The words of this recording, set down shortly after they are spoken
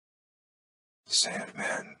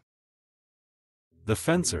Sandman. The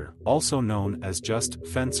Fencer, also known as just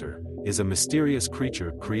Fencer, is a mysterious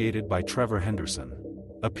creature created by Trevor Henderson.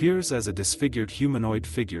 Appears as a disfigured humanoid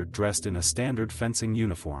figure dressed in a standard fencing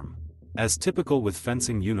uniform. As typical with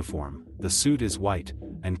fencing uniform, the suit is white,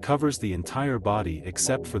 and covers the entire body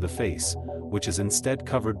except for the face, which is instead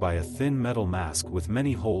covered by a thin metal mask with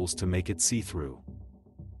many holes to make it see-through.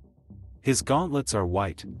 His gauntlets are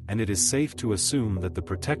white, and it is safe to assume that the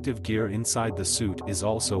protective gear inside the suit is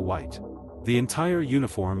also white. The entire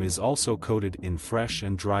uniform is also coated in fresh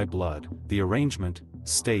and dry blood, the arrangement,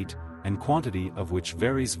 state, and quantity of which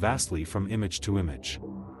varies vastly from image to image.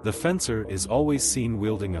 The Fencer is always seen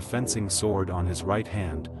wielding a fencing sword on his right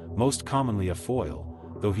hand, most commonly a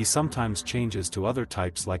foil, though he sometimes changes to other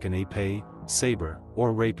types like an épée, saber,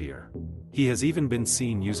 or rapier. He has even been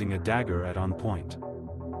seen using a dagger at on point.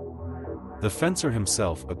 The Fencer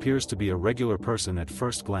himself appears to be a regular person at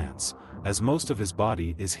first glance, as most of his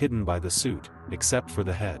body is hidden by the suit, except for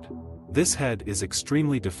the head. This head is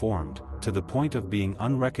extremely deformed, to the point of being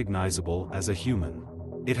unrecognizable as a human.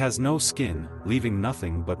 It has no skin, leaving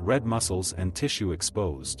nothing but red muscles and tissue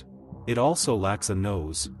exposed. It also lacks a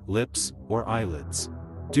nose, lips, or eyelids.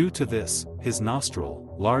 Due to this, his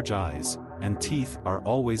nostril, large eyes, and teeth are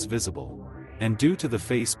always visible. And due to the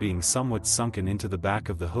face being somewhat sunken into the back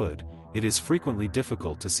of the hood, it is frequently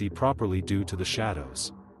difficult to see properly due to the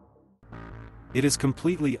shadows. It is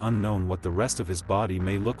completely unknown what the rest of his body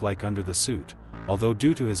may look like under the suit, although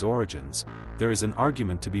due to his origins, there is an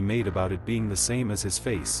argument to be made about it being the same as his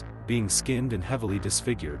face, being skinned and heavily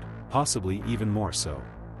disfigured, possibly even more so.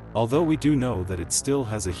 Although we do know that it still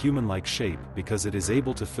has a human-like shape because it is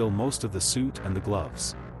able to fill most of the suit and the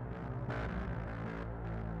gloves.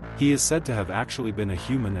 He is said to have actually been a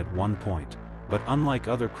human at one point, but unlike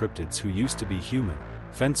other cryptids who used to be human,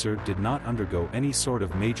 Fencer did not undergo any sort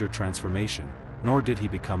of major transformation, nor did he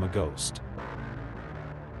become a ghost.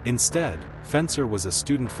 Instead, Fencer was a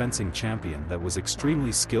student fencing champion that was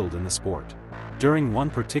extremely skilled in the sport. During one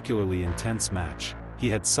particularly intense match, he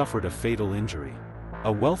had suffered a fatal injury.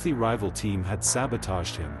 A wealthy rival team had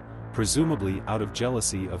sabotaged him, presumably out of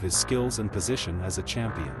jealousy of his skills and position as a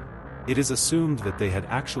champion. It is assumed that they had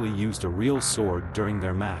actually used a real sword during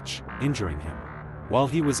their match, injuring him. While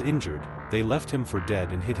he was injured, they left him for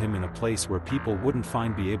dead and hid him in a place where people wouldn't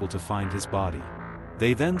be able to find his body.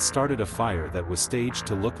 They then started a fire that was staged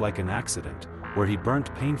to look like an accident, where he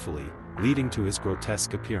burnt painfully, leading to his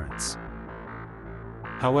grotesque appearance.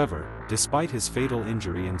 However, despite his fatal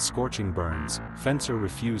injury and scorching burns, Fencer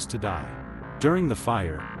refused to die. During the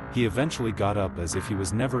fire, he eventually got up as if he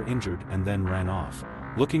was never injured and then ran off,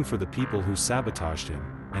 looking for the people who sabotaged him,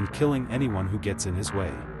 and killing anyone who gets in his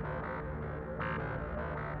way.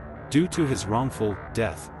 Due to his wrongful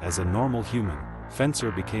death as a normal human,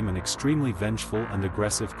 Fencer became an extremely vengeful and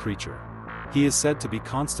aggressive creature. He is said to be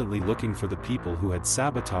constantly looking for the people who had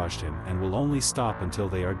sabotaged him and will only stop until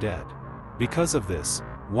they are dead. Because of this,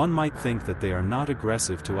 one might think that they are not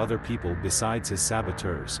aggressive to other people besides his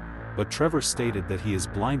saboteurs, but Trevor stated that he is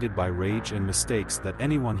blinded by rage and mistakes that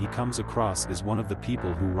anyone he comes across is one of the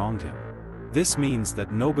people who wronged him. This means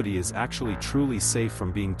that nobody is actually truly safe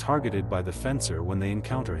from being targeted by the Fencer when they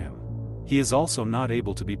encounter him. He is also not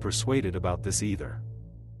able to be persuaded about this either.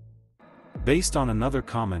 Based on another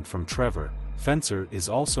comment from Trevor, Fencer is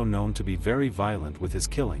also known to be very violent with his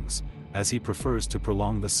killings, as he prefers to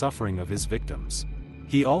prolong the suffering of his victims.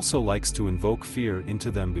 He also likes to invoke fear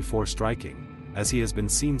into them before striking, as he has been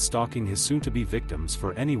seen stalking his soon-to-be victims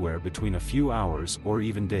for anywhere between a few hours or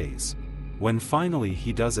even days. When finally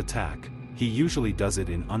he does attack, he usually does it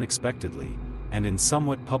in unexpectedly, and in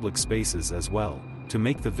somewhat public spaces as well, to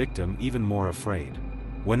make the victim even more afraid.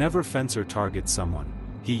 Whenever Fencer targets someone,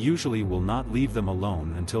 he usually will not leave them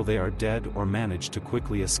alone until they are dead or manage to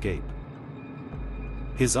quickly escape.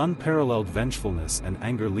 His unparalleled vengefulness and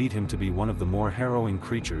anger lead him to be one of the more harrowing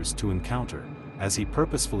creatures to encounter, as he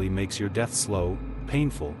purposefully makes your death slow,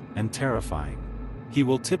 painful, and terrifying. He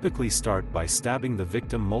will typically start by stabbing the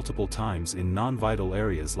victim multiple times in non-vital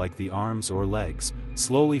areas like the arms or legs,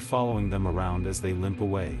 slowly following them around as they limp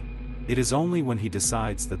away. It is only when he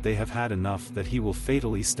decides that they have had enough that he will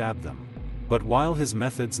fatally stab them. But while his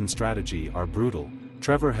methods and strategy are brutal,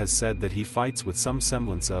 Trevor has said that he fights with some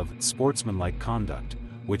semblance of sportsmanlike conduct,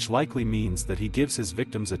 which likely means that he gives his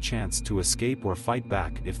victims a chance to escape or fight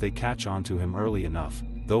back if they catch on to him early enough,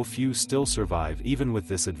 though few still survive even with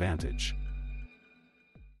this advantage.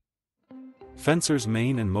 Fencer's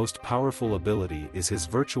main and most powerful ability is his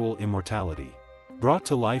virtual immortality. Brought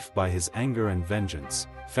to life by his anger and vengeance,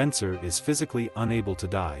 Fencer is physically unable to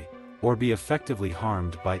die, or be effectively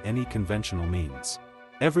harmed by any conventional means.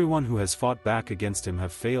 Everyone who has fought back against him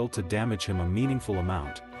have failed to damage him a meaningful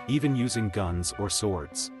amount, even using guns or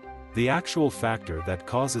swords. The actual factor that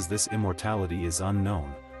causes this immortality is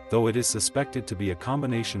unknown, though it is suspected to be a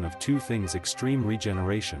combination of two things: extreme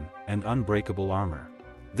regeneration and unbreakable armor.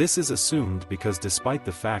 This is assumed because despite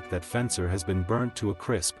the fact that Fencer has been burnt to a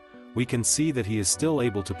crisp, we can see that he is still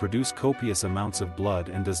able to produce copious amounts of blood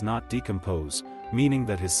and does not decompose, meaning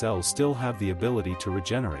that his cells still have the ability to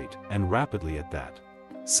regenerate, and rapidly at that.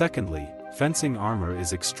 Secondly, fencing armor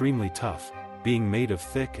is extremely tough, being made of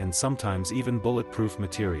thick and sometimes even bulletproof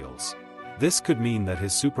materials. This could mean that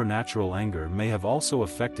his supernatural anger may have also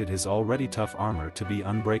affected his already tough armor to be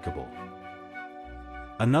unbreakable.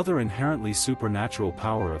 Another inherently supernatural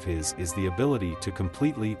power of his is the ability to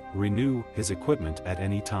completely renew his equipment at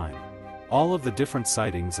any time. All of the different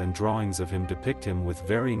sightings and drawings of him depict him with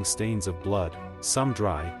varying stains of blood, some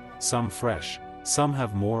dry, some fresh, some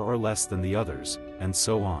have more or less than the others, and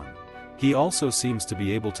so on. He also seems to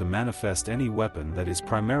be able to manifest any weapon that is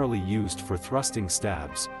primarily used for thrusting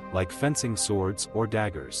stabs, like fencing swords or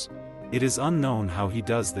daggers. It is unknown how he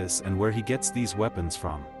does this and where he gets these weapons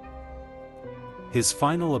from. His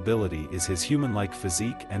final ability is his human-like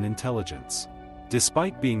physique and intelligence.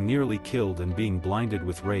 Despite being nearly killed and being blinded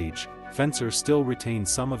with rage, Fencer still retains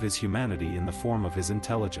some of his humanity in the form of his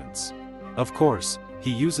intelligence. Of course,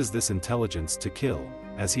 he uses this intelligence to kill,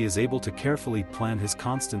 as he is able to carefully plan his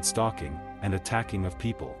constant stalking and attacking of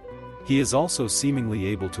people. He is also seemingly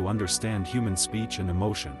able to understand human speech and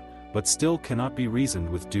emotion, but still cannot be reasoned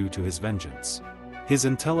with due to his vengeance. His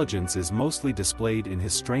intelligence is mostly displayed in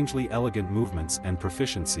his strangely elegant movements and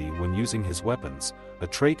proficiency when using his weapons, a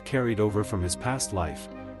trait carried over from his past life,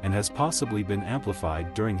 and has possibly been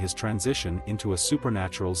amplified during his transition into a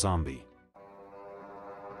supernatural zombie.